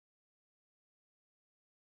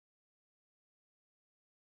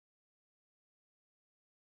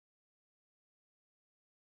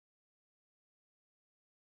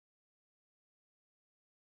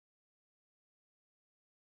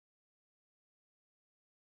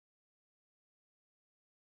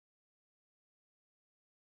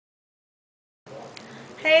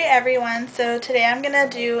Hey everyone, so today I'm going to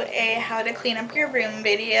do a how to clean up your room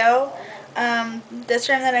video. This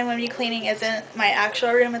room that I'm going to be cleaning isn't my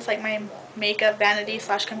actual room, it's like my makeup vanity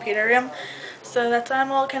slash computer room. So that's why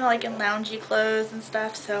I'm all kind of like in loungy clothes and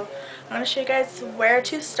stuff. So I'm going to show you guys where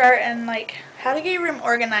to start and like how to get your room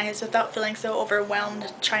organized without feeling so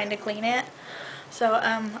overwhelmed trying to clean it. So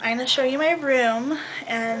I'm going to show you my room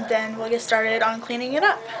and then we'll get started on cleaning it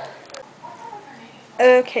up.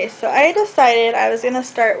 Okay, so I decided I was going to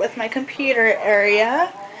start with my computer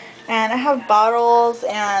area, and I have bottles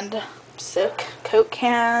and Coke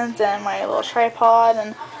cans and my little tripod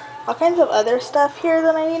and all kinds of other stuff here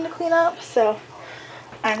that I need to clean up, so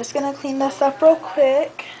I'm just going to clean this up real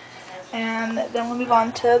quick and then we'll move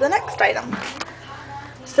on to the next item.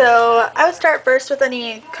 So I would start first with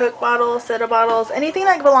any Coke bottles, soda bottles, anything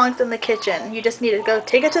that belongs in the kitchen. You just need to go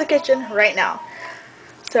take it to the kitchen right now.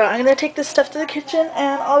 So I'm going to take this stuff to the kitchen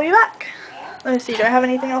and I'll be back. Let me see, do I have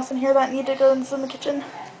anything else in here that need to go in the kitchen?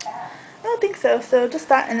 I don't think so, so just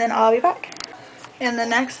that and then I'll be back. And the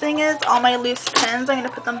next thing is all my loose pens. I'm going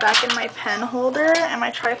to put them back in my pen holder and my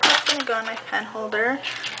tripod's going to go in my pen holder.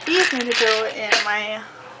 These need to go in my,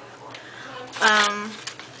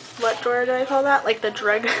 what drawer do I call that? Like the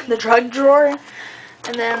drug drawer.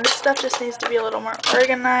 And then this stuff just needs to be a little more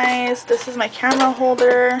organized. This is my camera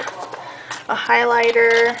holder, a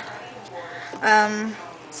highlighter,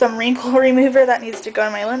 some wrinkle remover that needs to go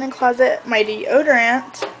in my linen closet. My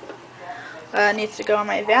deodorant needs to go in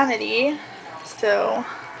my vanity. So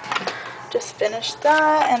just finished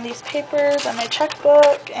that, and these papers and my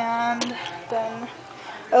checkbook, and then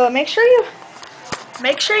make sure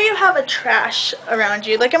you have a trash around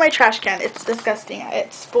you. Look at my trash can. It's disgusting.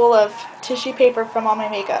 It's full of tissue paper from all my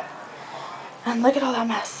makeup. And look at all that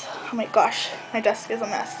mess. Oh my gosh, my desk is a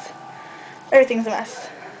mess. Everything's a mess.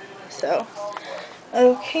 So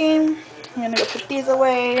okay, I'm going to go put these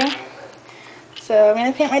away. So I'm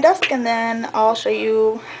going to paint my desk and then I'll show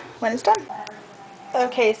you when it's done.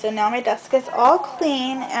 Okay, so now my desk is all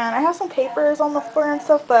clean and I have some papers on the floor and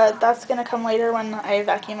stuff, but that's going to come later when I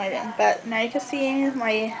vacuum my room. But now you can see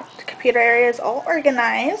my computer area is all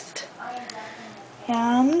organized.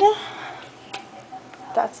 And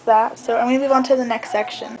that's that. So I'm going to move on to the next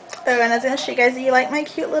section. Oh, and I was going to show you guys, do you like my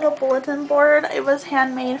cute little bulletin board? It was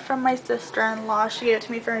handmade from my sister-in-law. She gave it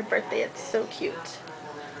to me for my birthday. It's so cute.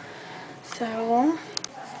 So,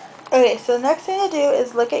 okay, so the next thing to do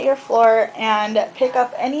is look at your floor and pick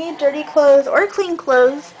up any dirty clothes or clean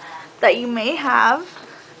clothes that you may have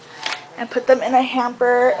and put them in a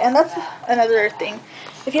hamper. And that's another thing.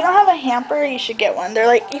 If you don't have a hamper, you should get one. They're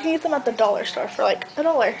like, you can get them at the dollar store for like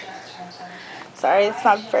 $1. Sorry, it's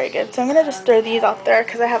not very good. So I'm going to just throw these out there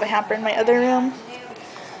because I have a hamper in my other room.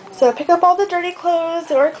 So pick up all the dirty clothes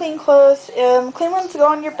or clean clothes. Clean ones go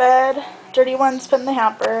on your bed. Dirty ones put in the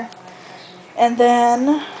hamper. And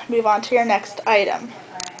then move on to your next item.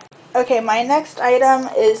 Okay, my next item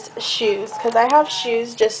is shoes because I have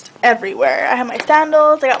shoes just everywhere. I have my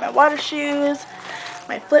sandals, I got my water shoes,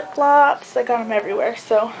 my flip-flops, I got them everywhere.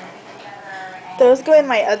 So those go in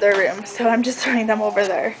my other room, so I'm just throwing them over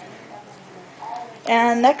there.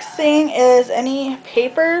 And next thing is any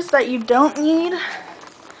papers that you don't need.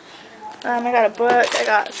 I got a book, I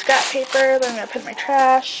got scrap paper that I'm going to put in my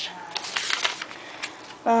trash.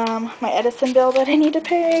 My Edison bill that I need to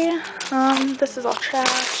pay. This is all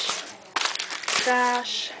trash.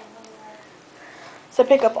 So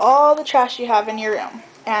pick up all the trash you have in your room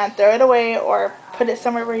and throw it away or put it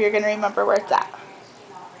somewhere where you're going to remember where it's at.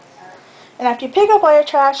 And after you pick up all your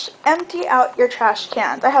trash, empty out your trash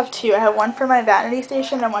cans. I have two. I have one for my vanity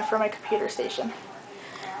station and one for my computer station.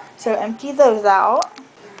 So empty those out.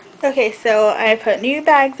 Okay, so I put new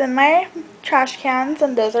bags in my trash cans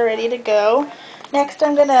and those are ready to go. Next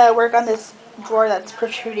I'm going to work on this drawer that's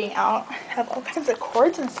protruding out. I have all kinds of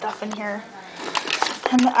cords and stuff in here.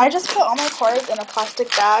 And I just put all my cords in a plastic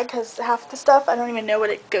bag because half the stuff I don't even know what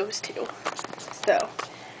it goes to. So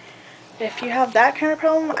if you have that kind of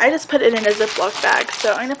problem, I just put it in a Ziploc bag.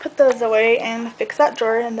 So I'm going to put those away and fix that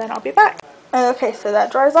drawer and then I'll be back. Okay, so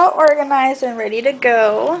that drawer is all organized and ready to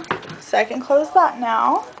go. So I can close that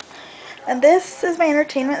now. And this is my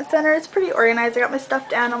entertainment center. It's pretty organized. I got my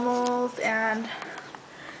stuffed animals and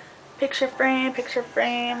picture frame,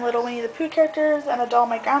 little Winnie the Pooh characters, and a doll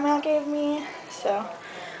my grandma gave me. So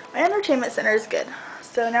my entertainment center is good.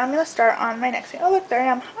 So now I'm going to start on my next thing. Oh look, there I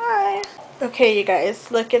am. Hi! Okay you guys,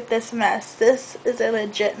 look at this mess. This is a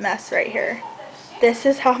legit mess right here. This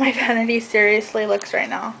is how my vanity seriously looks right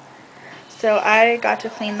now. So I got to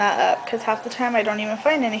clean that up because half the time I don't even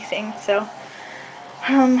find anything. So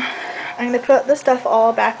I'm going to put the stuff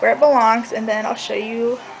all back where it belongs and then I'll show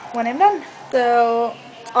you when I'm done. So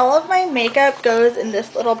All of my makeup goes in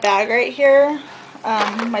this little bag right here.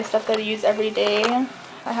 My stuff that I use every day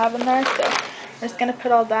I have in there. So I'm just going to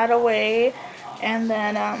put all that away. And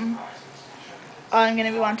then I'm going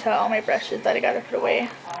to move on to all my brushes that I got to put away.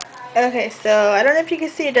 Okay, so I don't know if you can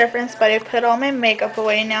see a difference, but I put all my makeup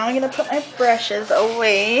away. Now I'm going to put my brushes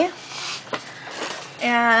away.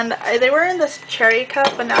 And they were in this cherry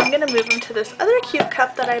cup, but now I'm going to move them to this other cute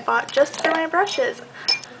cup that I bought just for my brushes.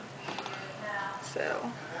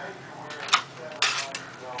 So,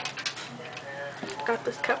 got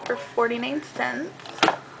this cup for 49 cents.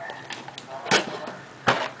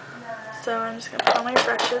 So I'm just going to put all my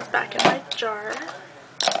brushes back in my jar.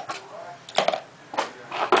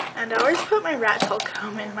 And I always put my rat tail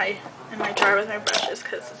comb in my jar with my brushes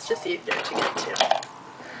because it's just easier to get to.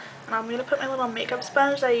 And I'm going to put my little makeup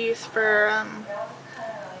sponge that I use for,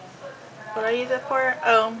 what do I use it for?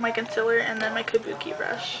 Oh, my concealer, and then my kabuki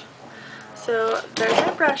brush. So there's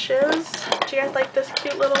my brushes. Do you guys like this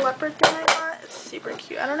cute little leopard thing I got? It's super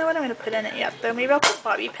cute. I don't know what I'm going to put in it yet though. Maybe I'll put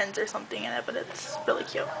bobby pins or something in it, but it's really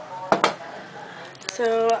cute.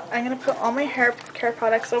 So I'm going to put all my hair care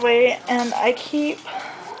products away, and I keep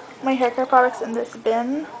my hair care products in this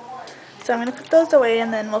bin. So I'm going to put those away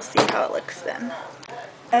and then we'll see how it looks then.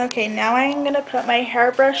 Okay, now I'm going to put my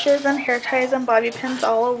hair brushes and hair ties and bobby pins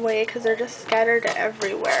all away because they're just scattered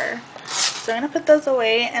everywhere. So I'm going to put those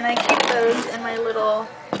away, and I keep those in my little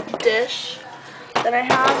dish that I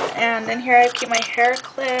have. And in here I keep my hair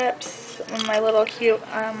clips and my little cute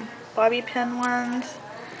bobby pin ones.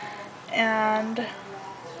 And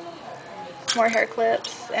more hair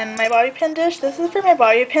clips and my bobby pin dish. This is for my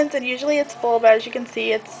bobby pins, and usually it's full, but as you can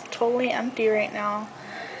see it's totally empty right now.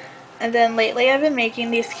 And then lately I've been making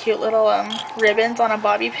these cute little ribbons on a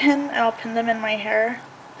bobby pin, and I'll pin them in my hair,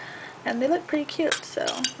 and they look pretty cute, so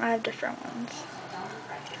I have different ones.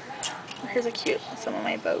 Here's a cute some of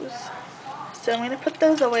my bows. So I'm going to put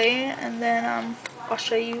those away, and then I'll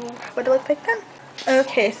show you what it looks like then.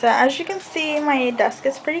 Okay, so as you can see, my desk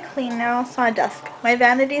is pretty clean now. It's not a desk. My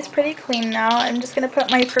vanity is pretty clean now. I'm just going to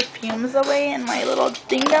put my perfumes away in my little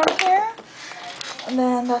thing down here. And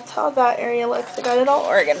then that's how that area looks. I got it all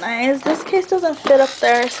organized. This case doesn't fit up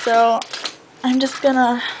there, so I'm just going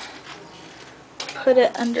to put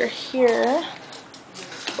it under here.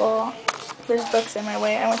 Well, there's books in my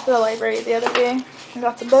way. I went to the library the other day and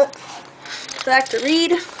got some books. So I like to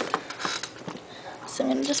read. So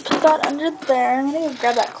I'm going to just put that under there. I'm going to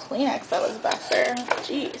grab that Kleenex that was back there.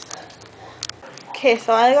 Jeez. Okay,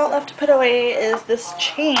 so all I got left to put away is this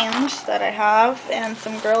change that I have and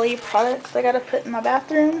some girly products I got to put in my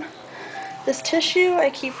bathroom. This tissue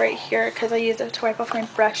I keep right here because I use it to wipe off my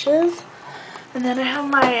brushes. And then I have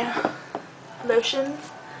my lotions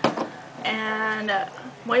and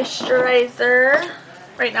moisturizer.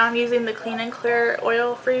 Right now I'm using the Clean and Clear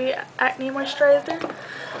oil-free acne moisturizer.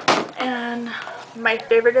 And my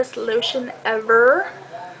favoriteest lotion ever,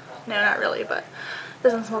 no not really, but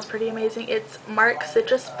this one smells pretty amazing. It's Mark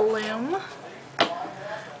Citrus Bloom,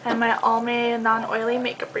 and my Almay non-oily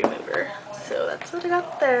makeup remover. So that's what I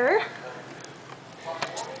got there.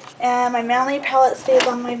 And my Manly palette stays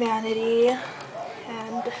on my vanity,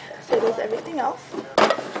 and so does everything else.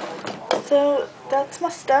 So that's my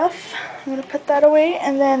stuff. I'm going to put that away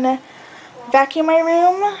and then vacuum my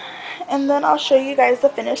room, and then I'll show you guys the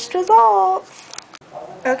finished results.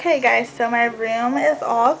 Okay guys, so my room is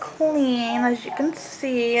all clean. As you can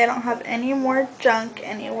see, I don't have any more junk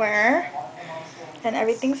anywhere. And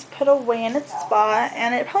everything's put away in its spot.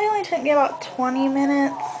 And it probably only took me about 20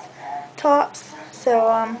 minutes tops. So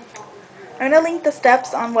I'm going to link the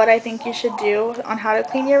steps on what I think you should do on how to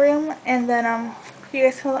clean your room. And then you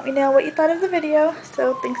guys can let me know what you thought of the video.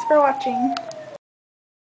 So thanks for watching.